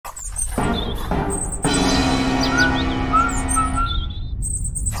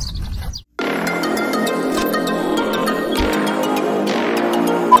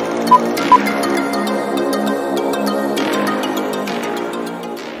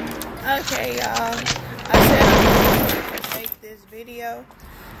Okay, y'all. I said I'm going to make this video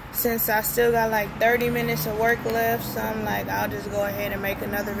since I still got like 30 minutes of work left. So I'm like, I'll just go ahead and make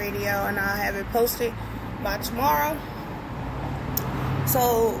another video and I'll have it posted by tomorrow.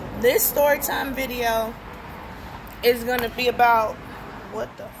 So this story time video is going to be about, what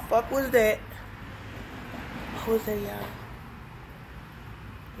the fuck was that? What was that, y'all?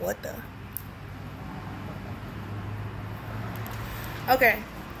 What the? Okay,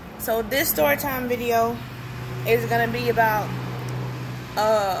 so this story time video is gonna be about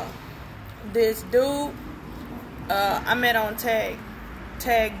this dude I met on tag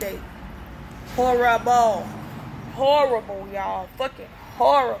date. Horrible, y'all, fucking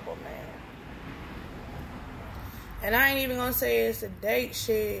horrible, man. And I ain't even gonna say it's a date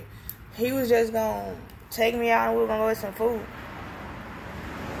shit. He was just gonna take me out and we were gonna go get some food.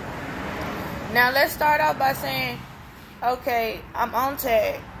 Now let's start off by saying, okay, I'm on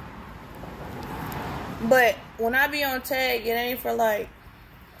tag. But when I be on tag, it ain't for like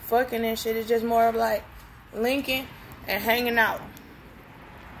fucking and shit. It's just more of like linking and hanging out.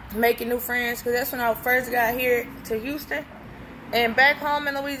 Making new friends. Because that's when I first got here to Houston. And back home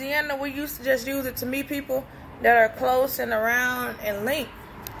in Louisiana, we used to just use it to meet people that are close and around and link.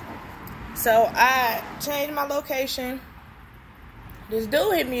 So I changed my location. This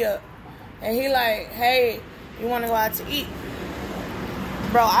dude hit me up. And he like, hey, you want to go out to eat?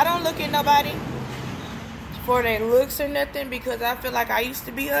 Bro, I don't look at nobody for their looks or nothing because I feel like I used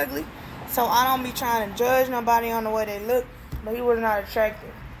to be ugly. So I don't be trying to judge nobody on the way they look. But he was not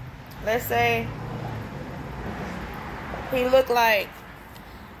attractive. Let's say he looked like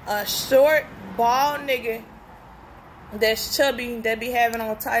a short, bald nigga that's chubby that be having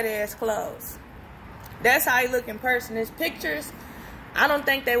on tight ass clothes. That's how he look in person. His pictures, I don't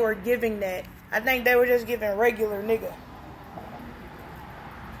think they were giving that. I think they were just giving regular nigga.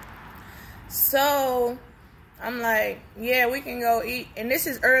 So, I'm like, yeah, we can go eat. And this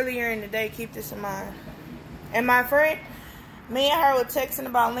is earlier in the day. Keep this in mind. And my friend, me and her were texting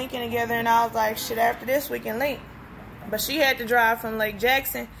about linking together. And I was like, shit, after this, we can link. But she had to drive from Lake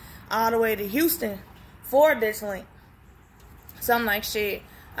Jackson all the way to Houston for this link. So, I'm like, shit,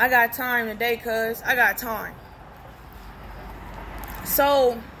 I got time today, cuz. I got time.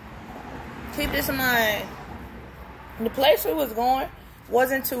 So, keep this in mind. The place we was going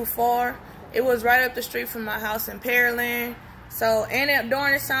wasn't too far. It was right up the street from my house in Pearland. So, and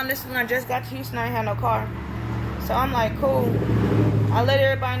during this time, this is when I just got to Houston. I ain't had no car. So, I'm like, cool. I let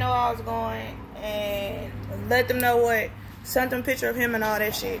everybody know I was going and let them know what. Sent them a picture of him and all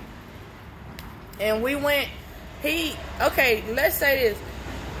that shit. And we went. Okay, let's say this.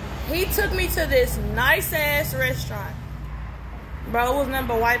 He took me to this nice-ass restaurant. Bro, it was nothing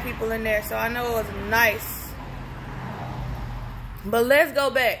but white people in there, so I know it was nice. But let's go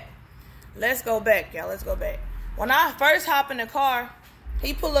back. Let's go back, y'all. Let's go back. When I first hop in the car,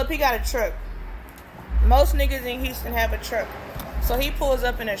 he pull up. He got a truck. Most niggas in Houston have a truck. So he pulls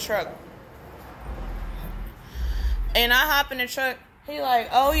up in a truck. And I hop in the truck. He like,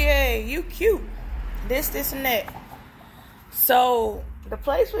 oh, yeah, you cute. This, and that. So the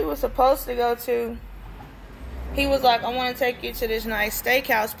place we were supposed to go to, he was like, I want to take you to this nice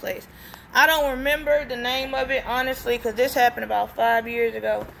steakhouse place. I don't remember the name of it, honestly, because this happened about 5 years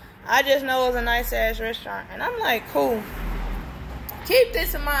ago. I just know it was a nice-ass restaurant. And I'm like, cool. Keep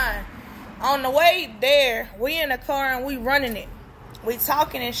this in mind. On the way there, we in the car and we running it. We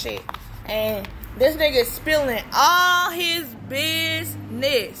talking and shit. And this nigga spilling all his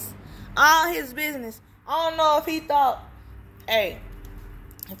business. All his business. I don't know if he thought, hey,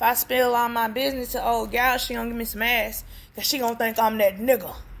 if I spill all my business to old gal, she gonna give me some ass. Cause she gonna think I'm that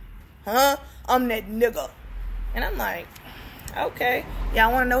nigga. Huh? I'm that nigga. And I'm like, okay.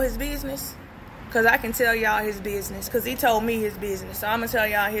 Y'all wanna know his business? Cause I can tell y'all his business. Cause he told me his business. So I'm gonna tell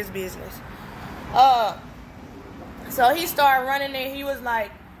y'all his business. So he started running it. He was like,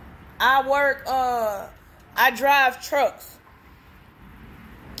 I drive trucks.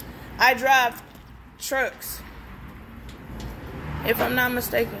 I drive trucks. If I'm not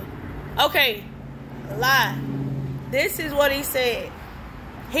mistaken. Okay. Lie. This is what he said.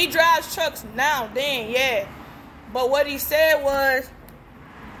 He drives trucks now, then, yeah. But what he said was,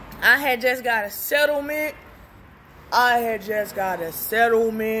 I had just got a settlement.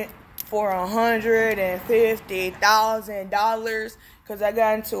 For $150,000 because I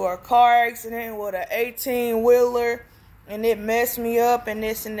got into a car accident with an 18-wheeler and it messed me up and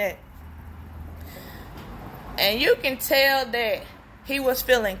this and that. And you can tell that he was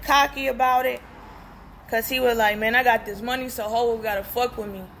feeling cocky about it. Because he was like, man, I got this money, so hoes got to fuck with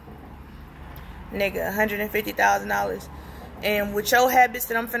me. Nigga, $150,000. And with your habits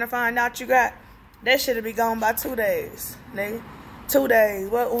that I'm finna find out you got, that shit'll be gone by 2 days, nigga. 2 days.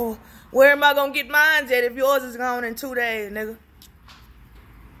 Where am I gonna get mine at if yours is gone in 2 days, nigga?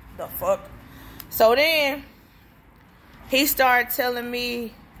 The fuck? So then, he started telling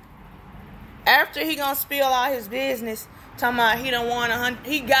me, after he gonna spill out his business, talking about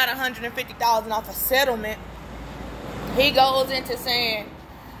he got $150,000 off a settlement. He goes into saying,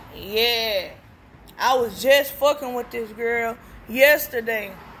 yeah, I was just fucking with this girl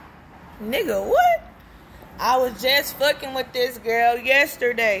yesterday. Nigga, what? I was just fucking with this girl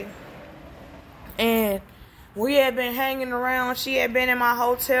yesterday. And we had been hanging around. She had been in my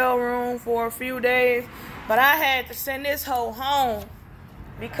hotel room for a few days. But I had to send this hoe home.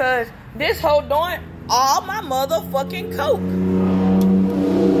 Because this hoe doing all my motherfucking coke.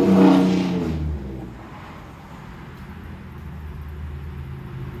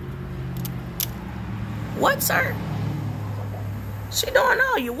 What, sir? She doing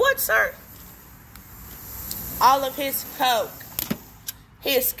all you what, sir? All of his coke.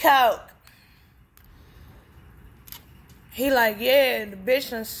 His coke. He like, yeah, the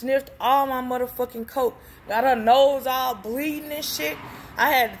bitch done sniffed all my motherfucking coke. Got her nose all bleeding and shit. I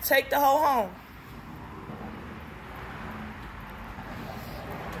had to take the hoe home.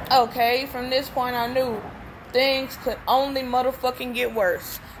 Okay, from this point I knew things could only motherfucking get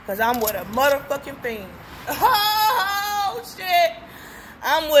worse. Because I'm with a motherfucking fiend. Oh, shit.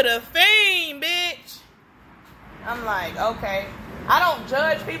 I'm with a fiend, bitch. I'm like, okay. I don't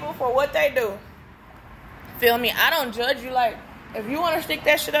judge people for what they do. Feel me? I don't judge you. Like, if you want to stick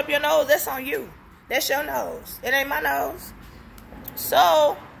that shit up your nose, that's on you. That's your nose. It ain't my nose.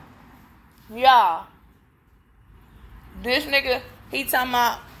 So, y'all. This nigga, he talking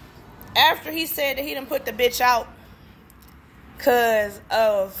about, after he said that he done put the bitch out because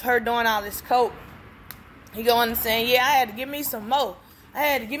of her doing all this coke, he going and saying, yeah, I had to give me some more. I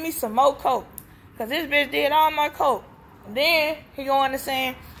had to give me some more coke. Because this bitch did all my coke. And then he going and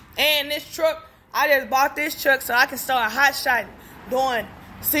saying, and this truck, I just bought this truck so I can start hot shotting, doing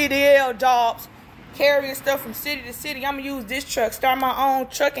CDL jobs, carrying stuff from city to city. I'm going to use this truck, start my own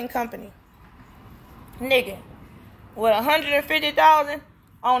trucking company. Nigga, with $150,000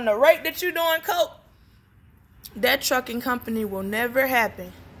 on the rate that you doing coke, that trucking company will never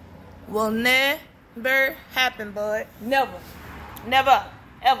happen. Will never happen, bud. Never. Never.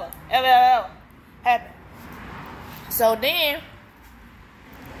 Ever. Ever, ever happen. So then,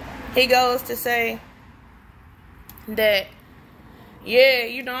 he goes to say that, yeah,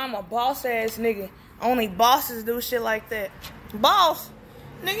 you know, I'm a boss ass nigga. Only bosses do shit like that. Boss?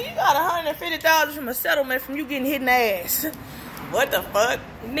 Nigga, you got $150,000 from a settlement from you getting hit in the ass. What the fuck?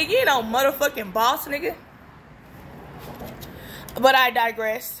 Nigga, you no motherfucking boss, nigga. But I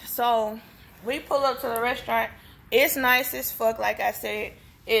digress. So, we pull up to the restaurant. It's nice as fuck, like I said.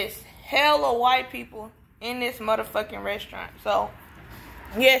 It's hella white people in this motherfucking restaurant. So,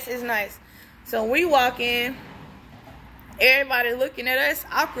 yes, it's nice. So, we walk in. Everybody looking at us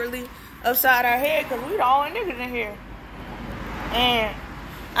awkwardly upside our head because we the only niggas in here. And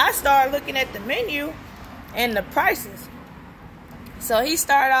I started looking at the menu and the prices. So, he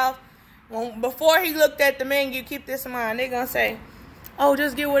started off, before he looked at the menu, keep this in mind, they're going to say, oh,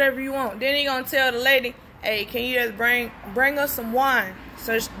 just get whatever you want. Then he going to tell the lady, hey, can you just bring us some wine?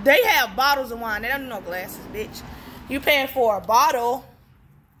 So they have bottles of wine. They don't do no glasses, bitch. You paying for a bottle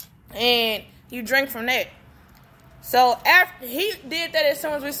and you drink from that. So after he did that, as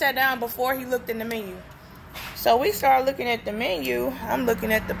soon as we sat down, before he looked in the menu. So we started looking at the menu. I'm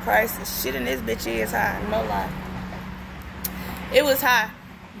looking at the prices. Shit in this bitch is high. No lie. It was high.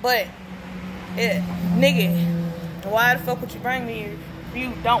 But, nigga, why the fuck would you bring me here if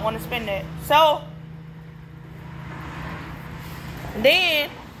you don't want to spend that? So, then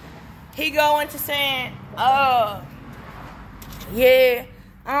he go into saying, yeah,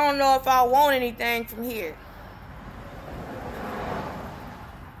 I don't know if I want anything from here.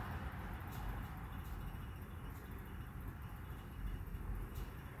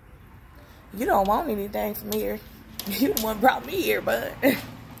 You don't want anything from here. You the one brought me here, bud.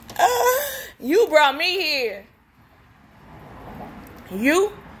 You brought me here.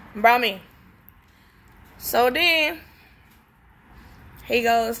 You brought me. So then, he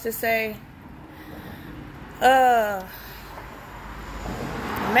goes to say,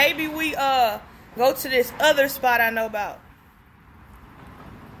 maybe we go to this other spot I know about.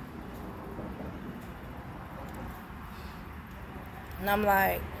 And I'm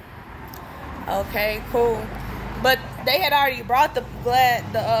like, okay, cool. But they had already brought the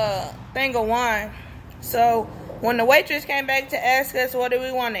thing of wine. So when the waitress came back to ask us what do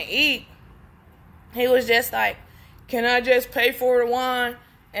we want to eat, he was just like, can I just pay for the wine?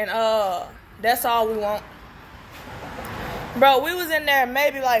 And that's all we want. Bro, we was in there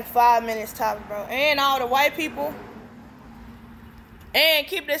maybe like 5 minutes tops, bro. And all the white people. And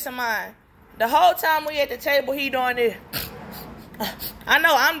keep this in mind. The whole time we at the table, he doing this. I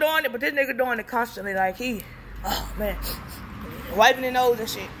know I'm doing it, but this nigga doing it constantly. Like oh man, wiping his nose and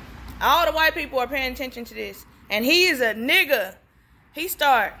shit. All the white people are paying attention to this. And he is a nigga. He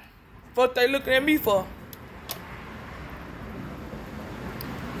start, what they looking at me for?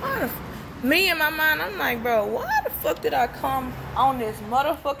 Me in my mind, I'm like, bro, why the fuck did I come on this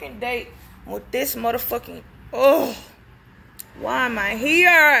motherfucking date with this motherfucking, why am I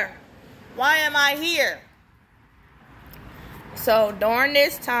here? Why am I here? So during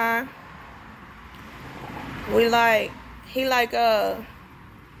this time, we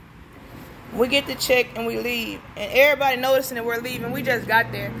get the check and we leave. And everybody noticing that we're leaving. We just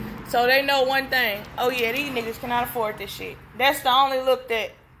got there. So they know one thing. Oh yeah, these niggas cannot afford this shit. That's the only look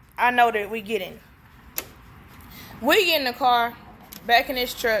that I know that we getting. We get in the car, back in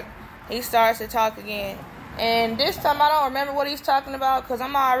his truck. He starts to talk again. And this time I don't remember what he's talking about because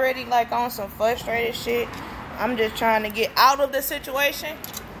I'm already like on some frustrated shit. I'm just trying to get out of the situation.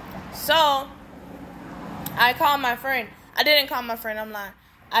 So I called my friend. I didn't call my friend, I'm lying.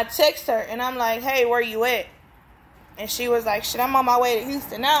 I text her and I'm like, hey, where you at? And she was like, shit, I'm on my way to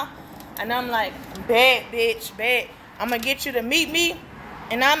Houston now. And I'm like, bet, bitch, bet. I'm going to get you to meet me.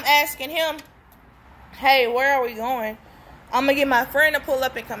 And I'm asking him, hey, where are we going? I'm going to get my friend to pull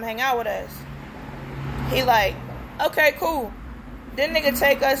up and come hang out with us. He like, okay, cool. Then nigga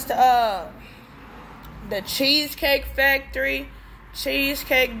take us to the Cheesecake Factory,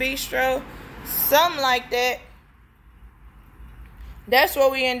 Cheesecake Bistro, something like that. That's where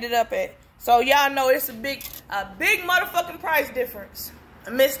we ended up at. So y'all know it's a big motherfucking price difference.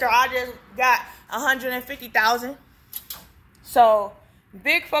 Mister, I just got $150,000. So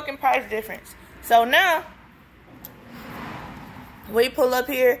big fucking price difference. So now we pull up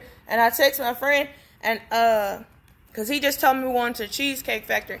here and I text my friend and cause he just told me we went to Cheesecake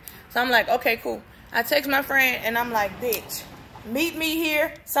Factory. So I'm like, okay, cool. I text my friend and I'm like, bitch, meet me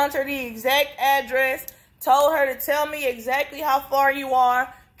here. Sent her the exact address. Told her to tell me exactly how far you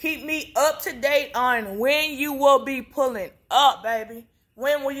are. Keep me up to date on when you will be pulling up, baby.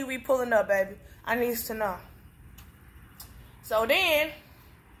 When will you be pulling up, baby? I need to know. So then,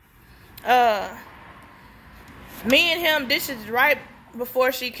 me and him, this is right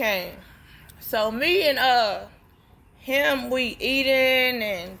before she came. So me and him, we eating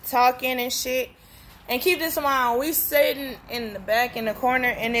and talking and shit. And keep this in mind, we sitting in the back in the corner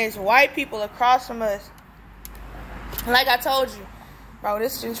and there's white people across from us. Like I told you, bro, I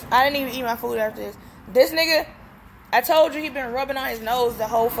didn't even eat my food after this. This nigga, I told you he been rubbing on his nose the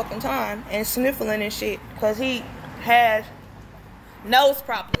whole fucking time and sniffling and shit because he has nose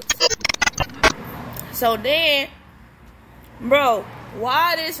problems. So then, bro,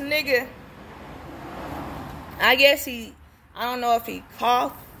 why this nigga, I guess I don't know if he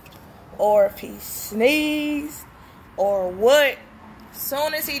coughed or if he sneezed or what.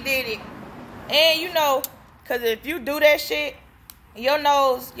 Soon as he did it, and you know, because if you do that shit, your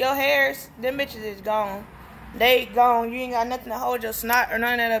nose, your hairs, them bitches is gone. They gone. You ain't got nothing to hold your snot or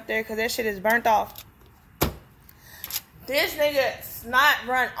none of that up there because that shit is burnt off. This nigga snot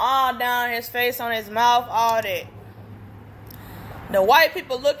run all down his face, on his mouth, all that. The white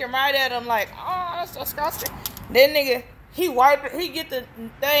people looking right at him like, oh, that's disgusting. Then nigga, he get the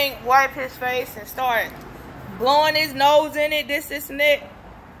thing, wipe his face and start blowing his nose in it, this and that.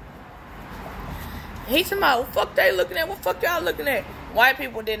 He talking about, what fuck they looking at? What fuck y'all looking at? White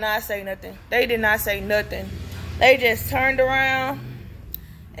people did not say nothing. They did not say nothing. They just turned around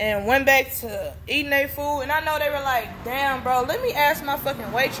and went back to eating their food. And I know they were like, damn, bro, let me ask my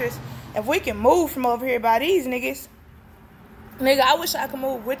fucking waitress if we can move from over here by these niggas. Nigga, I wish I could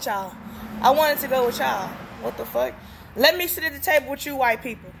move with y'all. I wanted to go with y'all. What the fuck? Let me sit at the table with you white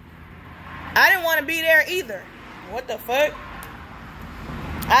people. I didn't want to be there either. What the fuck?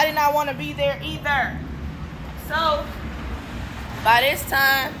 I did not want to be there either. So, by this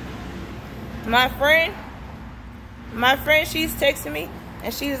time, my friend, she's texting me.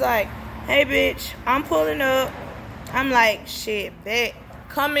 And she's like, hey, bitch, I'm pulling up. I'm like, shit, bet.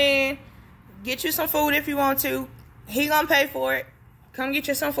 Come in. Get you some food if you want to. He gonna pay for it. Come get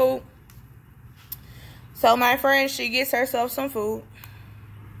you some food. So my friend, she gets herself some food.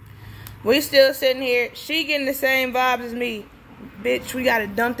 We still sitting here. She getting the same vibes as me. Bitch, we gotta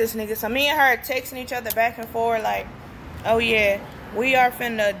dump this nigga. So me and her texting each other back and forth like, oh yeah, we are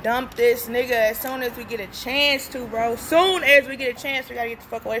finna dump this nigga as soon as we get a chance to, bro. Soon as we get a chance, we gotta get the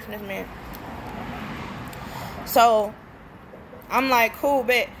fuck away from this man. So I'm like, cool,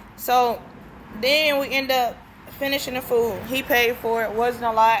 bet. So then we end up finishing the food. He paid for it. Wasn't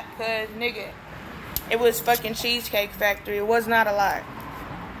a lot, cause nigga, it was fucking Cheesecake Factory. It was not a lot.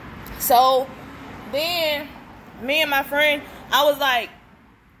 So then me and my friend, I was like,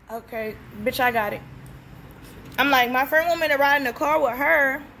 okay, bitch, I got it. I'm like, my friend want me to ride in the car with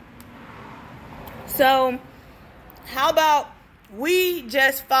her. So how about we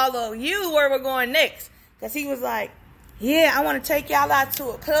just follow you where we're going next? Because he was like, yeah, I want to take y'all out to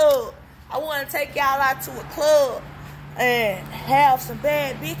a club. I want to take y'all out to a club and have some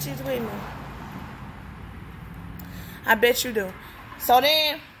bad bitches with me. I bet you do. So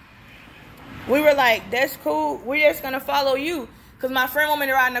then we were like, that's cool. We're just going to follow you. Because my friend want me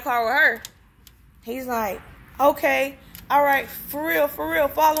to ride in the car with her. He's like, okay, all right, for real,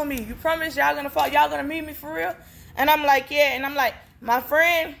 follow me. You promise y'all going to follow? Y'all going to meet me for real? And I'm like, yeah. And I'm like, my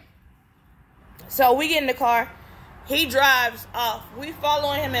friend. So we get in the car. He drives off. We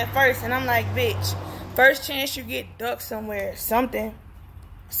following him at first. And I'm like, bitch, first chance you get, duck somewhere, something.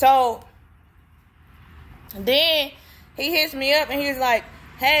 So then he hits me up and he's like,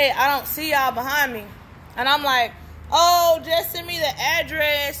 hey, I don't see y'all behind me. And I'm like, oh, just send me the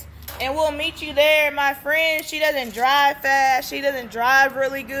address and we'll meet you there. My friend, she doesn't drive fast. She doesn't drive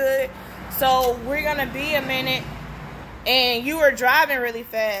really good. So we're going to be a minute. And you were driving really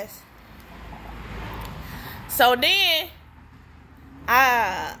fast. So then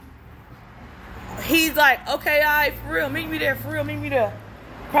he's like, okay, all right, for real, meet me there, for real, meet me there.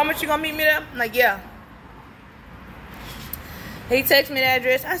 Promise you gonna meet me there? I'm like, yeah. He texted me the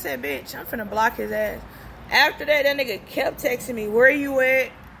address. I said, bitch, I'm finna block his ass. After that nigga kept texting me, where you at?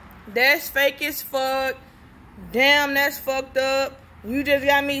 That's fake as fuck. Damn, that's fucked up. You just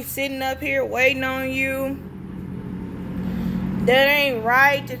got me sitting up here waiting on you. That ain't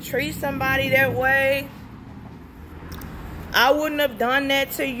right to treat somebody that way. I wouldn't have done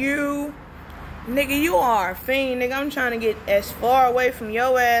that to you. Nigga, you are a fiend, nigga. I'm trying to get as far away from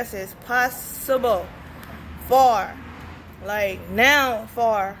your ass as possible. Far. Like, now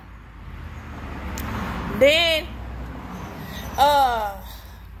far. Then,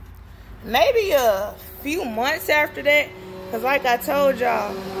 maybe a few months after that, because like I told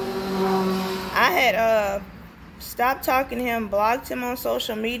y'all, I had, stopped talking to him, blocked him on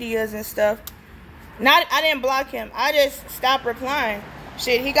social medias and stuff. I didn't block him. I just stopped replying.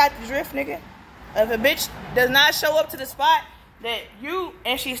 Shit, he got the drift, nigga. If a bitch does not show up to the spot that you,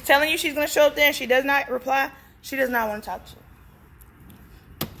 and she's telling you she's going to show up there and she does not reply, she does not want to talk to you.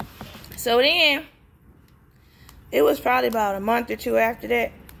 So then, it was probably about a month or two after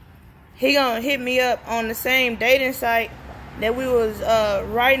that. He going to hit me up on the same dating site that we was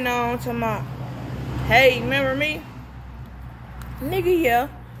writing on to my, hey, remember me? Nigga, yeah.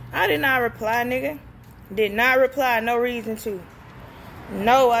 I did not reply, nigga. Did not reply, no reason to.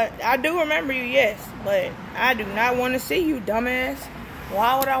 No, I do remember you, yes. But I do not want to see you, dumbass.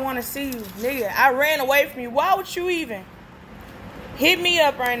 Why would I want to see you? Nigga, I ran away from you. Why would you even? Hit me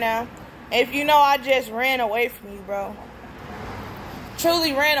up right now. If you know I just ran away from you, bro.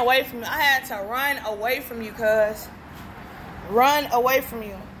 Truly ran away from you. I had to run away from you, cuz. Run away from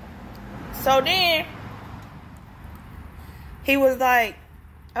you. So then, he was like,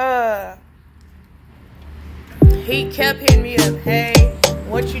 he kept hitting me up. Hey,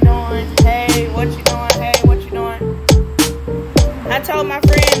 what you doing? Hey, what you doing? Hey, what you doing? I told my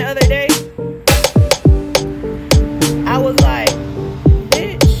friend the other day, I was like,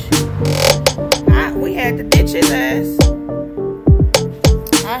 bitch, we had to ditch his ass.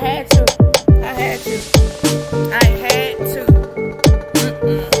 I had to.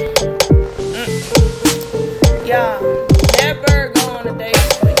 Y'all, never go on a date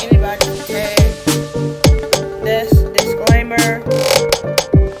with anybody from Tag. That's disclaimer.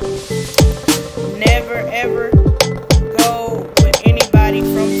 Never ever go with anybody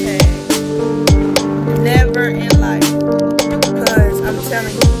from Tag. Never in life. Because I'm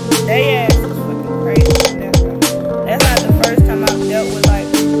telling you, they ass is fucking crazy in there, bro. That's not the first time I've dealt with like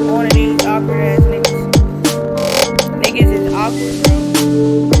one of these awkward ass niggas. Niggas is awkward, bro.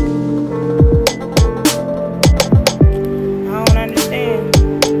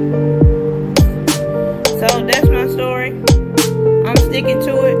 That's my story. I'm sticking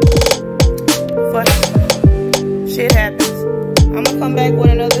to it. Fuck it. Shit happens. I'm gonna come back with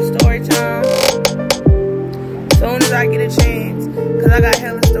another